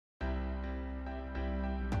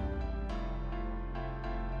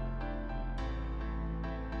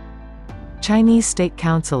Chinese State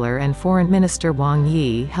Councilor and Foreign Minister Wang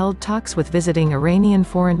held talks with visiting Iranian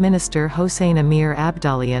Foreign Minister Hossein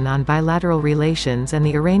Amir-Abdollahian on bilateral relations and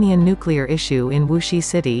the Iranian nuclear issue in Wuxi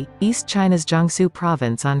City, East China's Jiangsu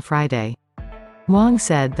province on Friday. Wang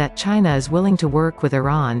said that China is willing to work with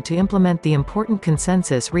Iran to implement the important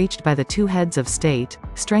consensus reached by the two heads of state,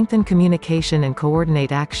 strengthen communication and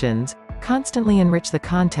coordinate actions, constantly enrich the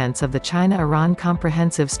contents of the China-Iran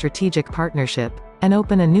Comprehensive Strategic Partnership, and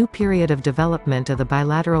open a new period of development of the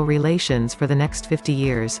bilateral relations for the next 50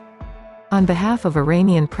 years. On behalf of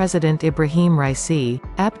Iranian President Ebrahim Raisi,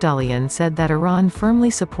 Abdollahian said that Iran firmly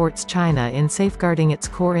supports China in safeguarding its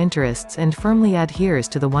core interests and firmly adheres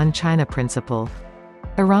to the One China principle.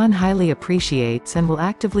 Iran highly appreciates and will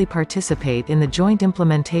actively participate in the joint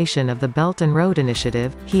implementation of the Belt and Road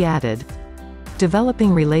Initiative, he added.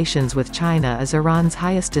 Developing relations with China is Iran's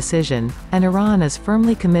highest decision, and Iran is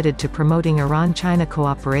firmly committed to promoting Iran-China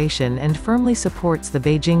cooperation and firmly supports the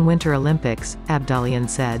Beijing Winter Olympics, Abdollahian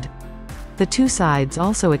said. The two sides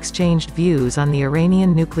also exchanged views on the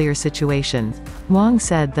Iranian nuclear situation. Wang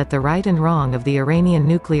said that the right and wrong of the Iranian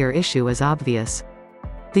nuclear issue is obvious.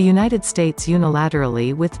 The United States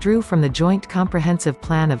unilaterally withdrew from the Joint Comprehensive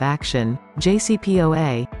Plan of Action,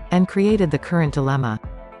 JCPOA, and created the current dilemma.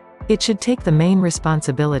 It should take the main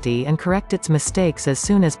responsibility and correct its mistakes as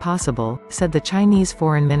soon as possible, said the Chinese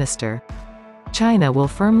Foreign Minister. China will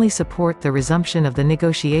firmly support the resumption of the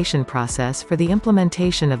negotiation process for the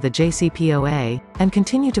implementation of the JCPOA, and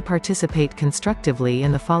continue to participate constructively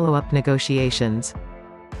in the follow-up negotiations.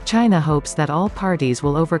 China hopes that all parties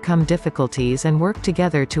will overcome difficulties and work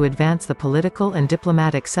together to advance the political and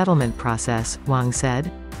diplomatic settlement process, Wang said.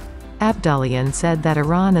 Abdollahian said that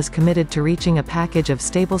Iran is committed to reaching a package of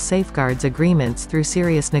stable safeguards agreements through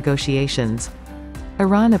serious negotiations.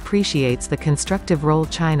 Iran appreciates the constructive role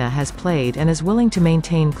China has played and is willing to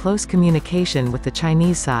maintain close communication with the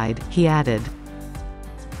Chinese side, he added.